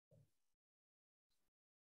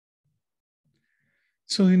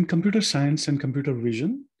So in computer science and computer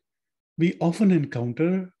vision, we often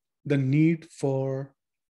encounter the need for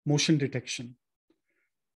motion detection.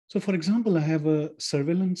 So for example, I have a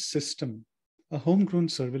surveillance system, a homegrown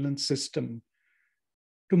surveillance system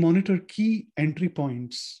to monitor key entry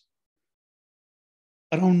points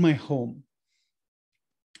around my home.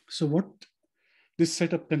 So what this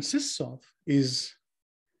setup consists of is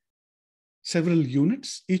several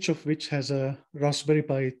units, each of which has a Raspberry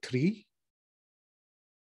Pi 3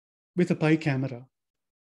 with a Pi camera.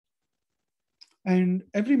 And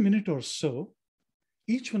every minute or so,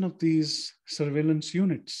 each one of these surveillance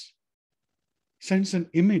units sends an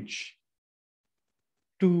image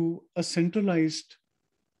to a centralized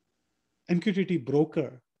MQTT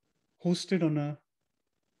broker hosted on a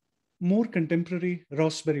more contemporary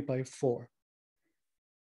Raspberry Pi 4,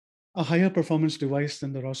 a higher performance device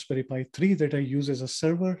than the Raspberry Pi 3 that I use as a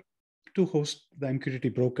server to host the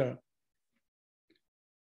MQTT broker.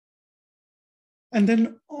 And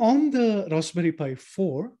then on the Raspberry Pi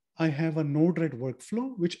 4, I have a Node-RED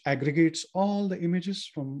workflow which aggregates all the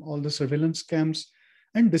images from all the surveillance cams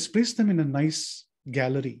and displays them in a nice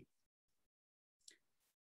gallery.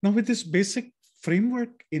 Now, with this basic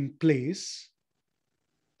framework in place,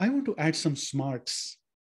 I want to add some smarts.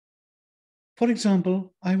 For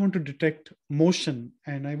example, I want to detect motion,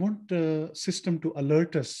 and I want the system to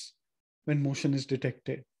alert us when motion is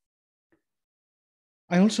detected.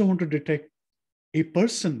 I also want to detect a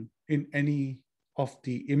person in any of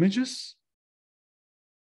the images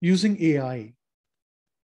using AI.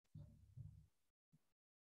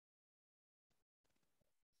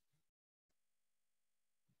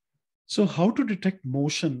 So how to detect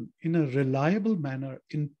motion in a reliable manner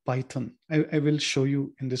in Python? I will show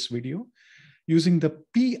you in this video using the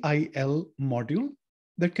PIL module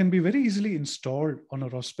that can be very easily installed on a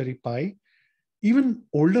Raspberry Pi, even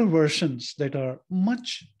older versions that are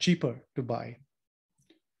much cheaper to buy.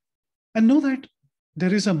 And know that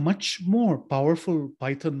there is a much more powerful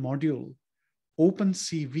Python module,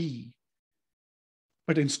 OpenCV.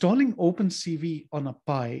 But installing OpenCV on a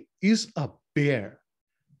Pi is a bear.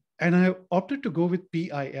 And I opted to go with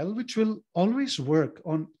PIL, which will always work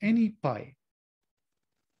on any Pi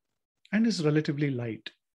and is relatively light.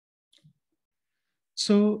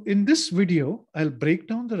 So in this video, I'll break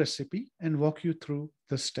down the recipe and walk you through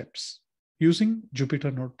the steps using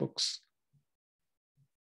Jupyter notebooks.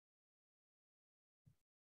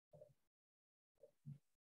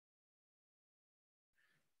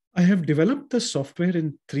 I have developed the software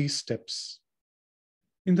in 3 steps.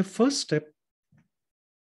 In the first step,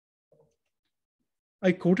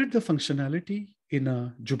 I coded the functionality in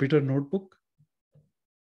a Jupyter notebook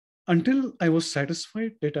until I was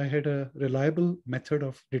satisfied that I had a reliable method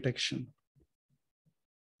of detection.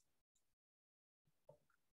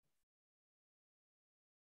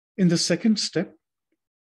 In the second step,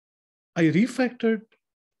 I refactored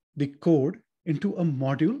the code into a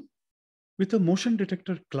module with a motion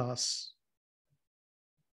detector class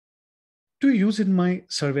to use in my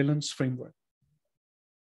surveillance framework.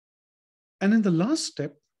 And in the last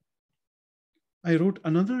step, I wrote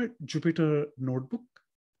another Jupyter notebook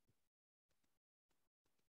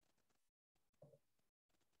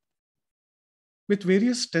with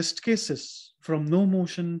various test cases from no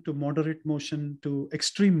motion to moderate motion to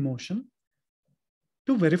extreme motion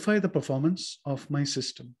to verify the performance of my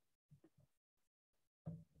system.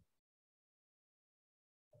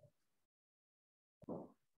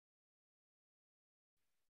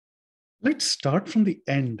 Let's start from the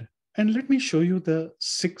end and let me show you the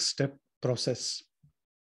 6-step process.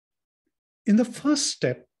 In the first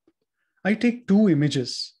step, I take 2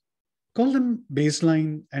 images, call them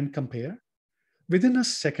baseline and compare, within a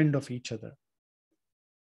second of each other.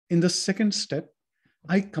 In the second step,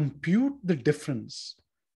 I compute the difference.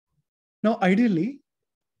 Now, ideally,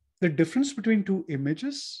 the difference between 2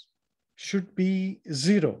 images should be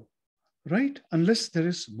 0, right? Unless there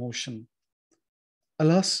is motion.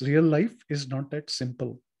 Alas, real life is not that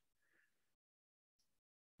simple.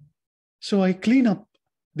 So I clean up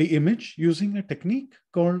the image using a technique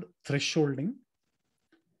called thresholding,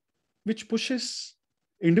 which pushes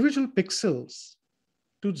individual pixels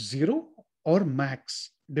to 0 or max,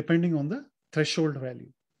 depending on the threshold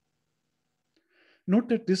value. Note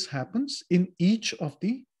that this happens in each of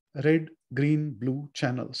the red, green, blue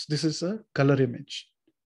channels. This is a color image.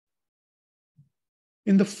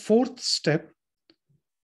 In the fourth step,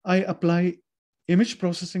 I apply image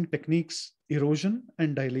processing techniques, erosion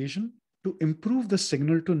and dilation, to improve the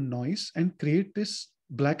signal to noise and create this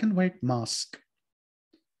black and white mask.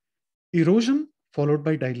 Erosion followed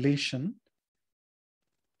by dilation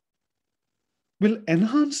will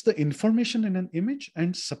enhance the information in an image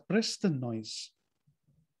and suppress the noise.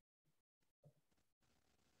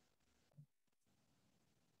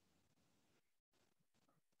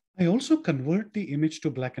 I also convert the image to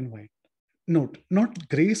black and white. Note, not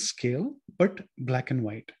grayscale, but black and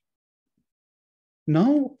white.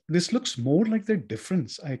 Now, this looks more like the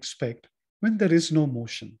difference I expect when there is no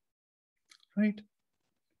motion, right?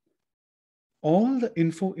 All the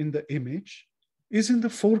info in the image is in the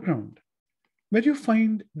foreground, where you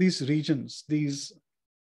find these regions, these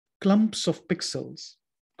clumps of pixels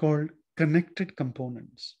called connected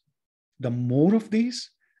components. The more of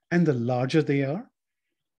these and the larger they are,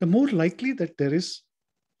 the more likely that there is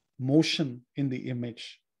motion in the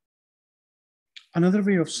image. Another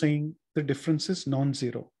way of saying the difference is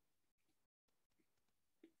non-zero.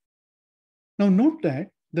 Now note that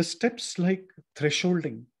the steps like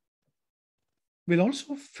thresholding will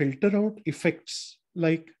also filter out effects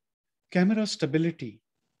like camera stability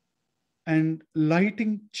and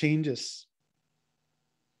lighting changes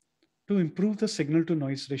to improve the signal to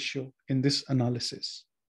noise ratio in this analysis.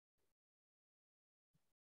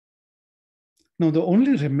 Now, the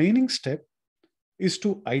only remaining step is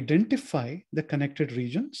to identify the connected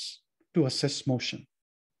regions to assess motion.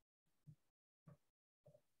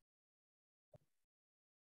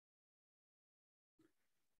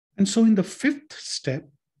 And so in the fifth step,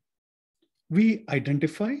 we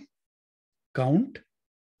identify, count,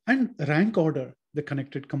 and rank order the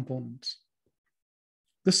connected components.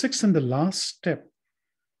 The sixth and the last step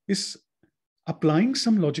is applying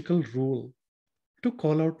some logical rule to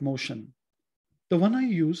call out motion. The one I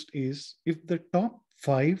used is if the top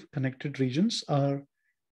 5 connected regions are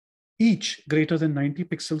each greater than 90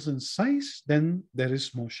 pixels in size, then there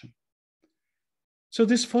is motion. So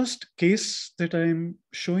this first case that I'm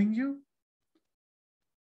showing you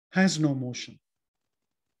has no motion.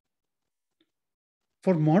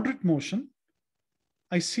 For moderate motion,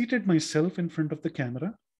 I seated myself in front of the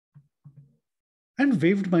camera and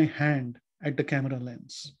waved my hand at the camera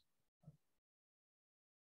lens.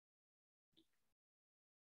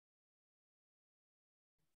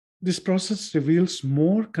 This process reveals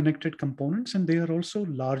more connected components, and they are also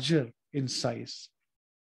larger in size.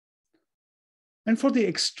 And for the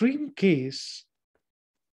extreme case,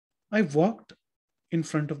 I walked in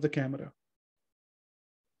front of the camera.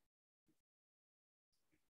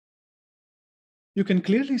 You can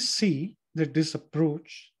clearly see that this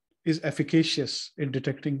approach is efficacious in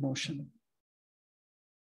detecting motion.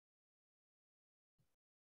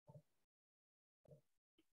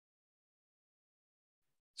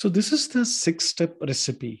 So this is the 6-step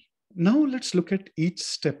recipe. Now let's look at each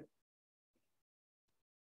step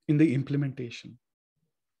in the implementation.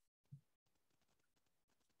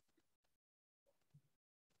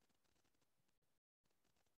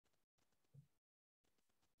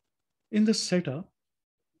 In the setup,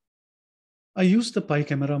 I use the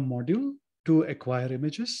PyCamera module to acquire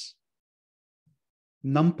images,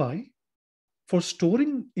 NumPy for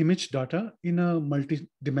storing image data in a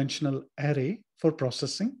multi-dimensional array for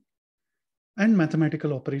processing, and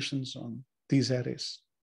mathematical operations on these arrays.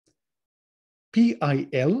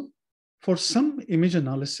 PIL for some image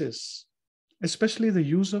analysis, especially the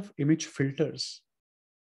use of image filters.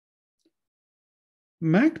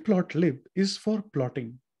 Matplotlib is for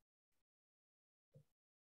plotting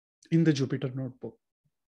in the Jupyter notebook.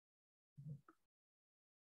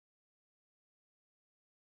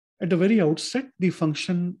 At the very outset, the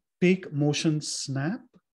function takeMotionSnap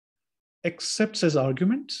accepts as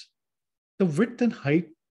arguments the width and height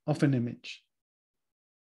of an image.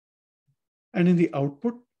 And in the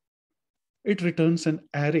output, it returns an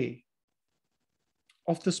array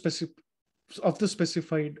of the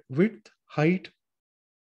specified width, height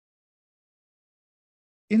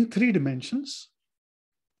in 3 dimensions,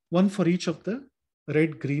 one for each of the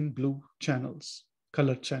red, green, blue channels,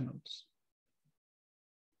 colored channels.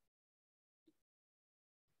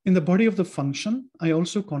 In the body of the function, I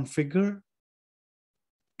also configure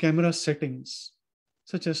camera settings,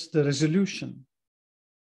 such as the resolution,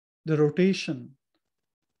 the rotation,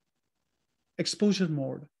 exposure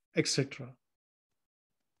mode, etc.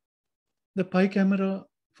 The PyCamera,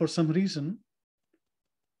 for some reason,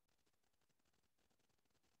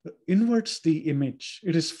 inverts the image.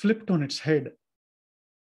 It is flipped on its head.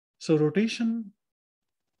 So rotation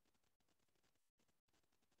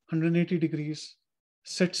 180 degrees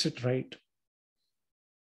sets it right.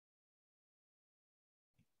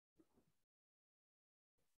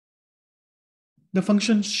 The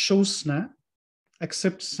function showSnap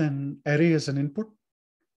accepts an array as an input.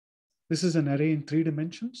 This is an array in 3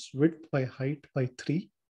 dimensions, width by height by 3.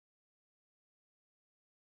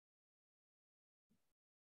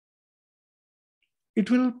 It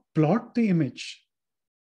will plot the image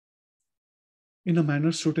in a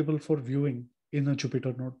manner suitable for viewing in a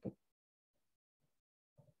Jupyter notebook.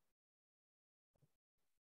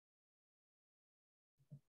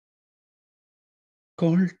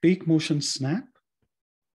 Called take motion snap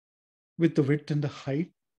with the width and the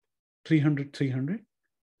height 300, 300.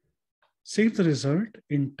 Save the result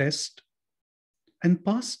in test and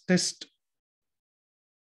pass test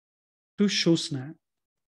to show snap.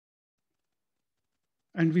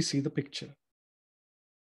 And we see the picture.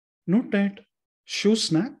 Note that show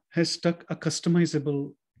snap has stuck a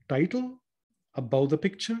customizable title above the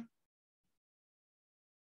picture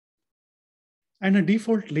and a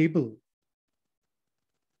default label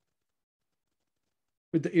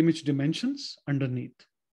with the image dimensions underneath.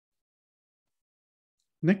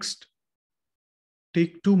 Next,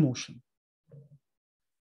 take two motion.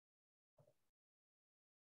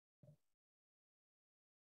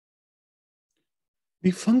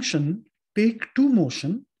 The function take two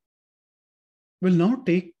motion will now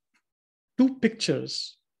take two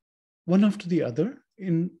pictures, one after the other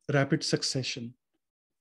in rapid succession.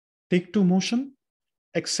 Take two motion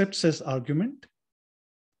accepts as argument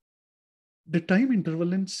the time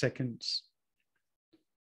interval in seconds,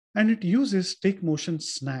 and it uses take motion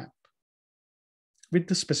snap with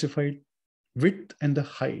the specified width and the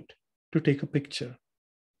height to take a picture.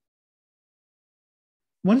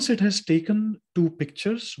 Once it has taken two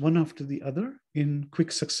pictures, one after the other in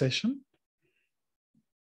quick succession,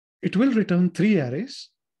 it will return three arrays: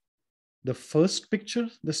 the first picture,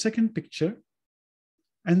 the second picture,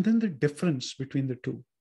 and then the difference between the two.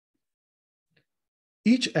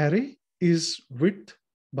 Each array is width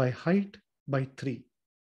by height by 3.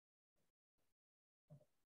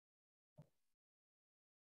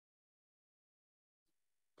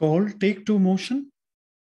 Call take two motion.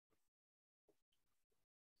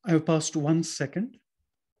 I have passed 1 second.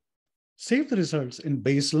 Save the results in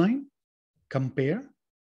baseline, compare,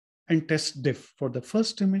 and test diff for the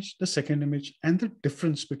first image, the second image, and the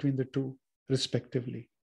difference between the two,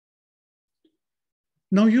 respectively.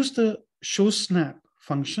 Now use the show snap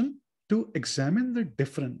function to examine the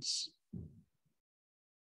difference.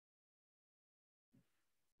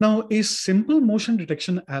 Now, a simple motion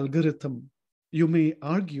detection algorithm, you may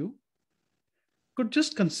argue, could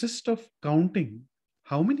just consist of counting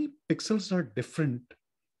how many pixels are different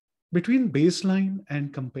between baseline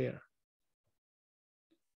and compare.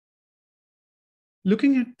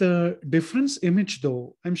 Looking at the difference image,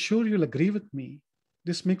 though, I'm sure you'll agree with me,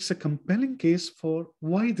 this makes a compelling case for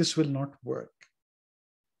why this will not work.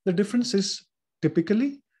 The difference is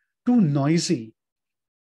typically too noisy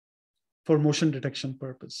for motion detection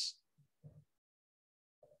purpose.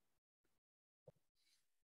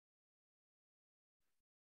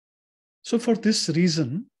 So for this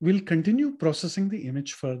reason, we'll continue processing the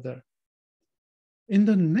image further. In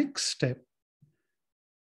the next step,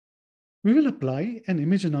 we will apply an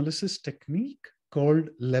image analysis technique called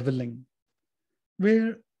leveling,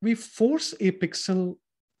 where we force a pixel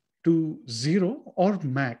to 0 or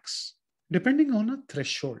max, depending on a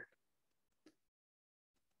threshold.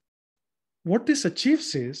 What this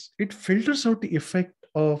achieves is it filters out the effect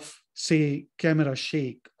of, say, camera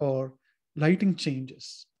shake or lighting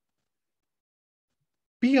changes.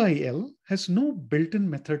 PIL has no built-in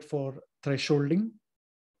method for thresholding,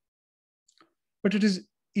 but it is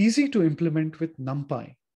easy to implement with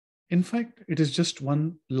NumPy. In fact, it is just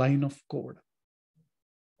one line of code.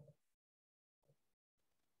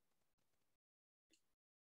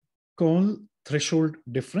 Call threshold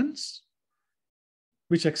difference,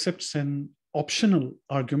 which accepts an optional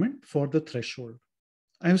argument for the threshold.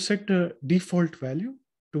 I have set a default value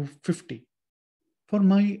to 50 for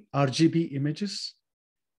my RGB images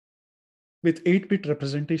with 8-bit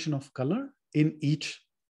representation of color in each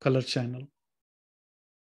color channel.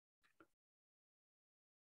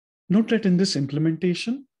 Note that in this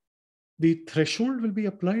implementation, the threshold will be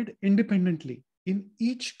applied independently in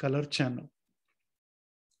each color channel.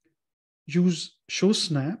 Use show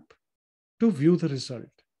snap to view the result.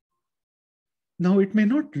 Now, it may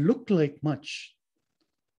not look like much,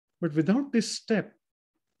 but without this step,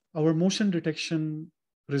 our motion detection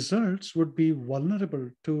results would be vulnerable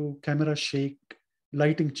to camera shake,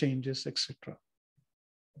 lighting changes, etc.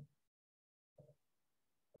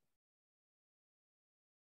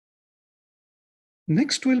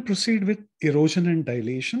 Next, we'll proceed with erosion and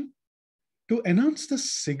dilation to enhance the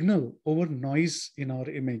signal over noise in our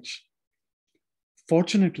image.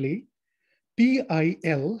 Fortunately,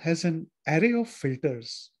 PIL has an array of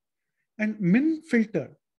filters, and min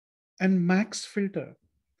filter and max filter.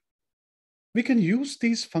 We can use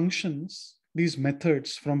these functions, these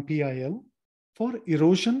methods from PIL for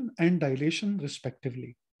erosion and dilation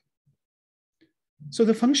respectively. So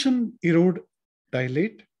the function erode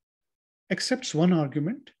dilate accepts one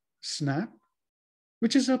argument, snap,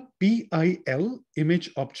 which is a PIL image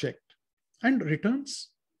object, and returns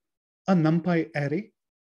a NumPy array,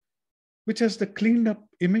 which has the cleaned up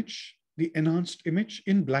image, the enhanced image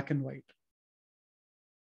in black and white.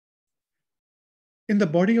 In the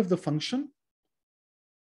body of the function,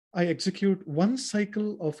 I execute one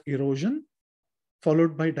cycle of erosion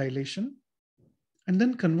followed by dilation, and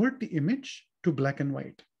then convert the image to black and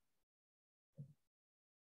white.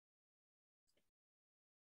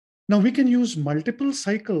 Now we can use multiple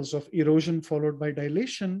cycles of erosion followed by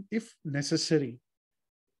dilation if necessary.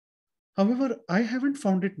 However, I haven't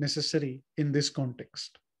found it necessary in this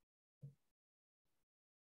context.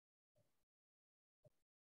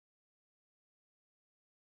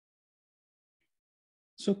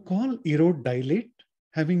 So call erode dilate,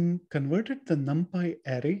 having converted the NumPy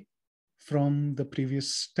array from the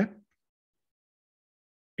previous step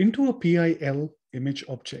into a PIL image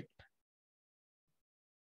object.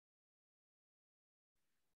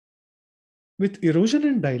 With erosion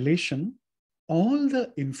and dilation, all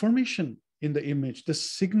the information in the image, the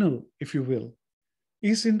signal, if you will,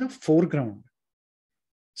 is in the foreground.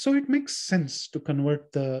 So it makes sense to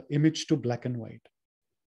convert the image to black and white.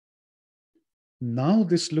 Now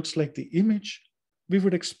this looks like the image we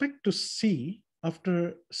would expect to see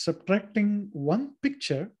after subtracting one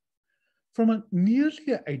picture from a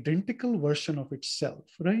nearly identical version of itself,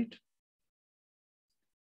 right?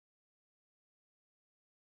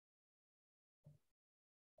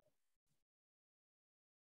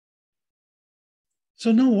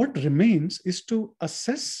 So now what remains is to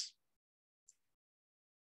assess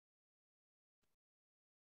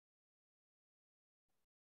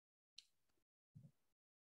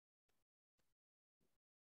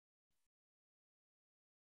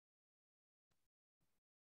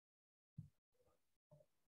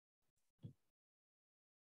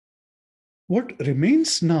what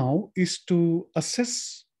remains now is to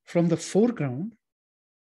assess from the foreground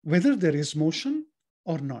whether there is motion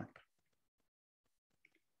or not.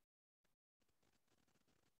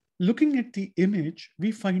 Looking at the image,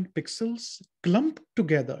 we find pixels clumped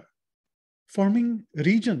together, forming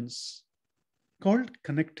regions called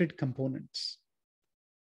connected components.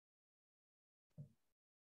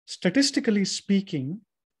 Statistically speaking,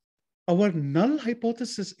 our null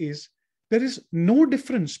hypothesis is there is no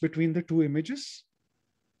difference between the two images.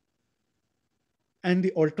 And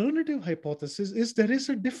the alternative hypothesis is there is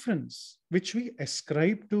a difference which we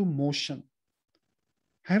ascribe to motion,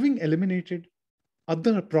 having eliminated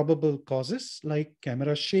other probable causes like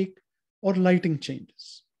camera shake or lighting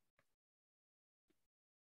changes.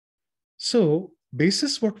 So,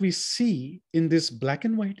 basis what we see in this black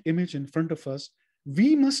and white image in front of us,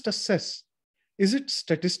 we must assess, is it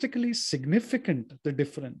statistically significant, the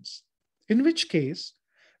difference? In which case,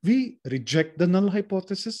 we reject the null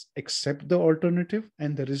hypothesis, accept the alternative,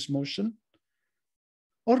 and there is motion.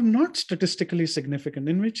 Or not statistically significant,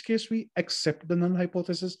 in which case we accept the null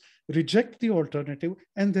hypothesis, reject the alternative,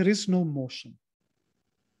 and there is no motion.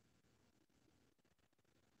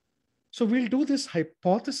 So we'll do this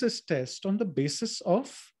hypothesis test on the basis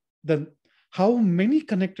of how many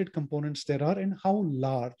connected components there are and how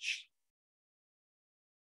large.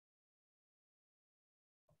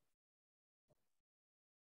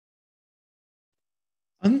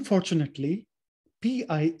 Unfortunately,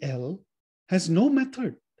 PIL has no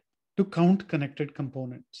method to count connected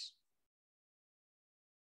components.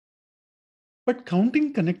 But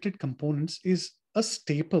counting connected components is a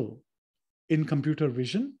staple in computer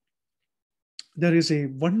vision. There is a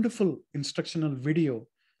wonderful instructional video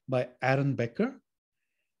by Aaron Becker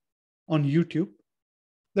on YouTube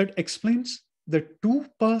that explains the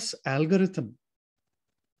two-pass algorithm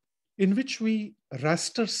in which we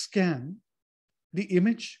raster scan the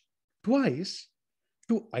image twice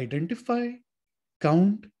to identify,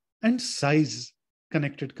 count, and size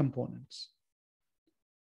connected components.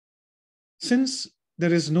 Since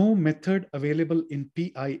there is no method available in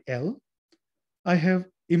PIL, I have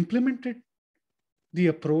implemented the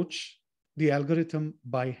approach, the algorithm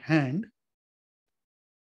by hand.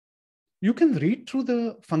 You can read through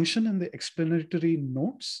the function and the explanatory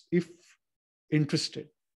notes if interested.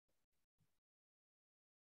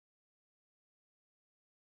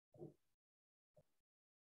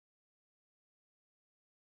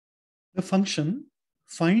 The function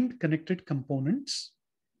find connected components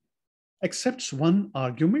accepts one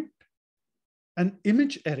argument, an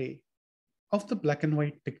image array of the black and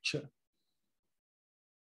white picture.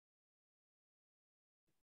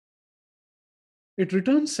 It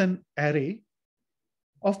returns an array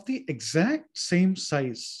of the exact same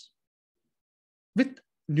size with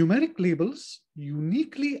numeric labels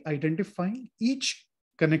uniquely identifying each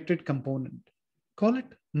connected component. Call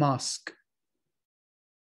it mask.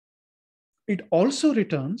 It also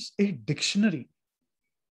returns a dictionary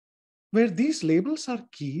where these labels are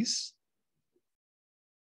keys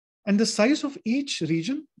and the size of each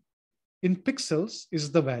region in pixels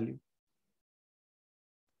is the value.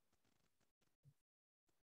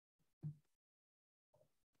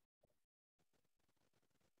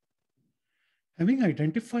 Having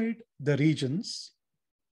identified the regions,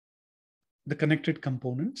 the connected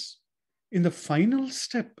components, in the final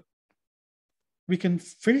step, we can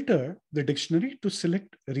filter the dictionary to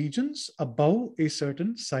select regions above a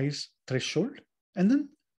certain size threshold and then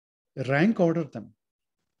rank order them.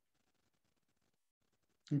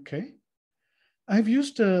 Okay. I've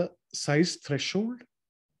used a size threshold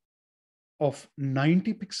of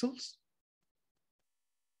 90 pixels.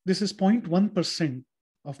 This is 0.1%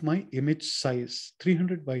 of my image size.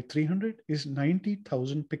 300 by 300 is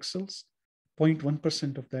 90,000 pixels.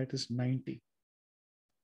 0.1% of that is 90.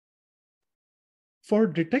 For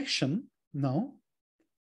detection, now,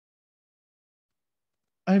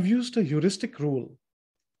 I've used a heuristic rule.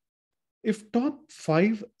 If top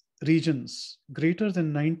 5 regions greater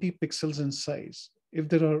than 90 pixels in size, if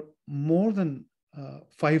there are more than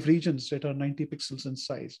 5 regions that are 90 pixels in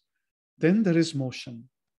size, then there is motion.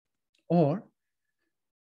 Or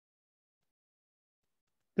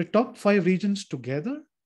the top 5 regions together,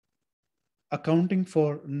 accounting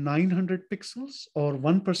for 900 pixels or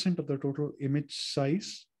 1% of the total image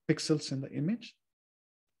size, pixels in the image,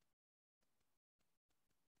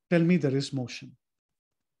 tell me there is motion.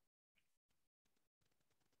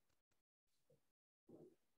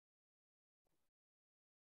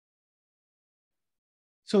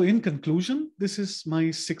 So in conclusion, this is my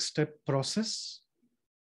 6-step process.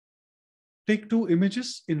 Take 2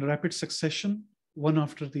 images in rapid succession, one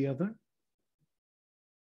after the other.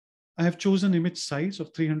 I have chosen image size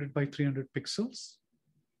of 300 by 300 pixels.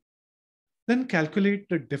 Then calculate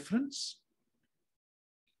the difference.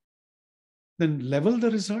 Then level the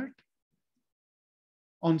result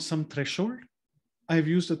on some threshold. I've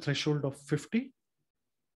used a threshold of 50.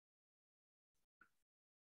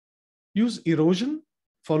 Use erosion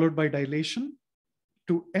followed by dilation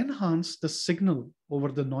to enhance the signal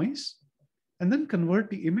over the noise, and then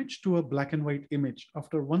convert the image to a black and white image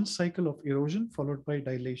after one cycle of erosion followed by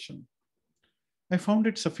dilation. I found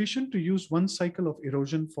it sufficient to use one cycle of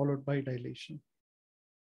erosion followed by dilation.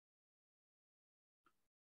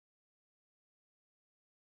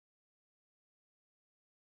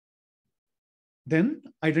 Then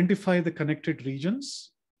identify the connected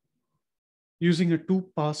regions using a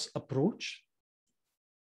 2-pass approach.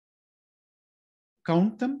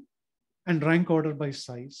 Count them and rank order by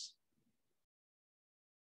size.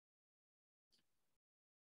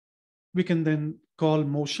 We can then call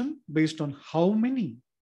motion based on how many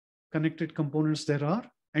connected components there are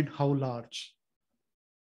and how large.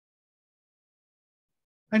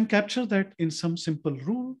 And capture that in some simple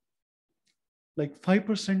rule, like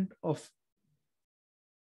 5% of,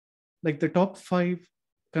 like the top 5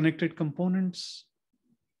 connected components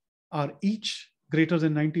are each greater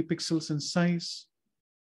than 90 pixels in size,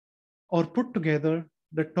 or put together,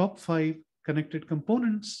 the top 5 connected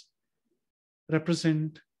components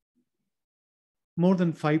represent more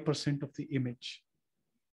than 5% of the image.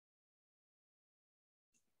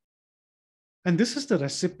 And this is the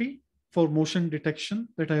recipe for motion detection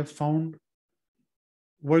that I have found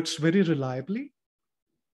works very reliably.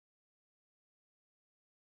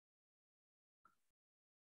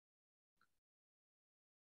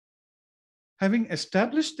 Having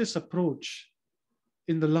established this approach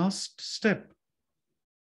in the last step,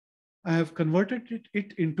 I have converted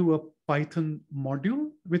it into a Python module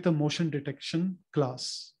with a motion detection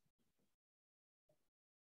class.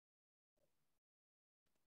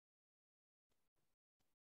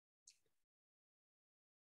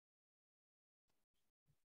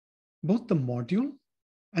 Both the module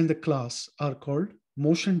and the class are called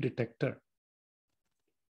motion detector.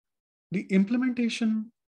 The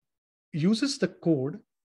implementation uses the code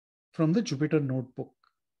from the Jupyter notebook.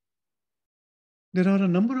 There are a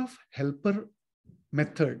number of helper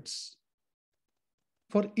methods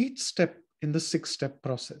for each step in the 6-step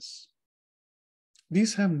process.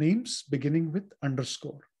 These have names beginning with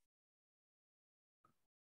underscore.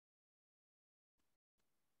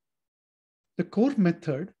 The core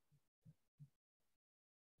method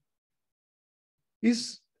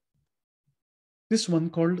is this one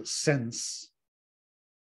called sense.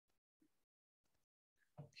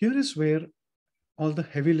 Here is where all the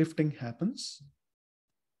heavy lifting happens.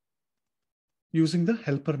 using the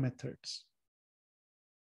helper methods.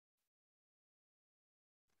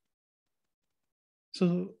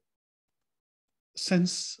 So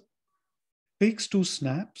sense takes 2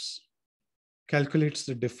 snaps, calculates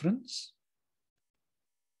the difference,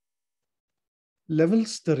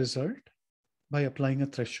 levels the result by applying a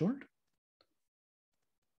threshold,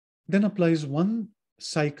 then applies 1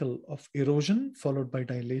 cycle of erosion followed by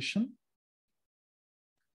dilation,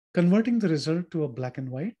 converting the result to a black and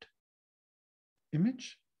white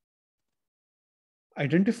image,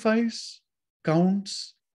 identifies,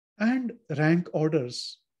 counts, and rank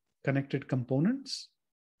orders connected components,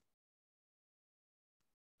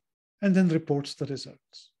 and then reports the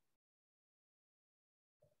results.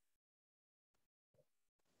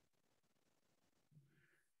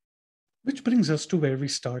 Which brings us to where we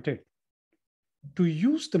started. To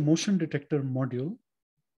use the motion detector module,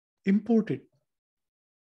 import it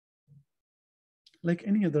like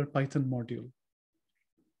any other Python module.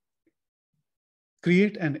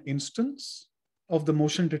 Create an instance of the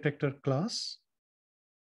motion detector class.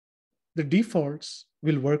 The defaults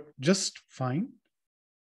will work just fine.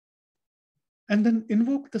 And then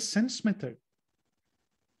invoke the sense method.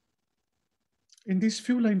 In these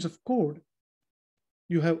few lines of code,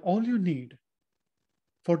 you have all you need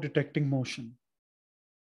for detecting motion.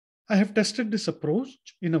 I have tested this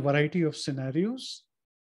approach in a variety of scenarios: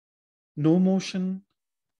 no motion,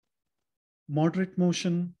 moderate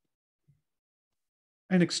motion,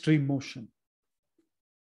 and extreme motion.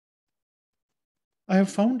 I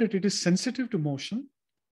have found that it is sensitive to motion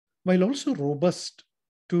while also robust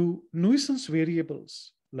to nuisance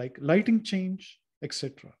variables like lighting change,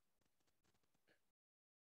 etc.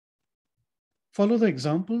 Follow the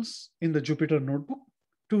examples in the Jupyter Notebook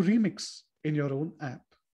to remix in your own app.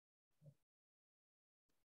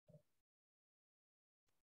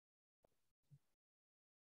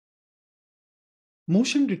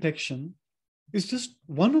 Motion detection is just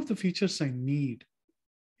one of the features I need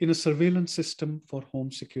in a surveillance system for home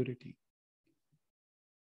security.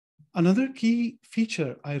 Another key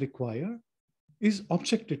feature I require is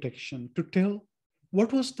object detection to tell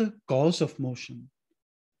what was the cause of motion.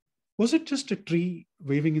 Was it just a tree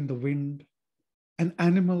waving in the wind, an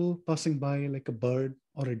animal passing by like a bird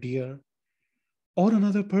or a deer, or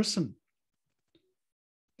another person?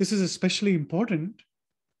 This is especially important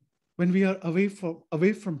when we are away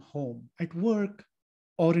from home, at work,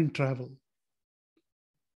 or in travel.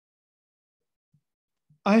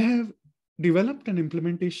 I have developed an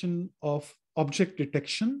implementation of object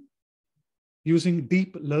detection using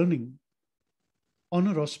deep learning on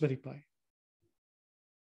a Raspberry Pi.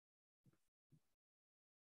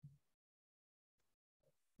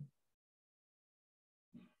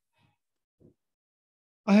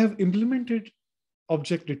 I have implemented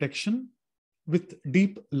object detection with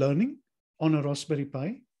deep learning on a Raspberry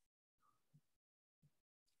Pi.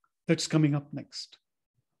 That's coming up next.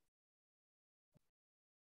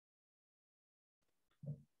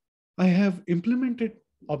 I have implemented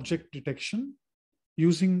object detection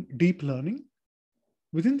using deep learning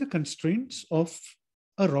within the constraints of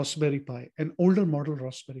a Raspberry Pi, an older model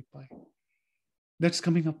Raspberry Pi. That's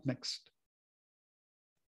coming up next.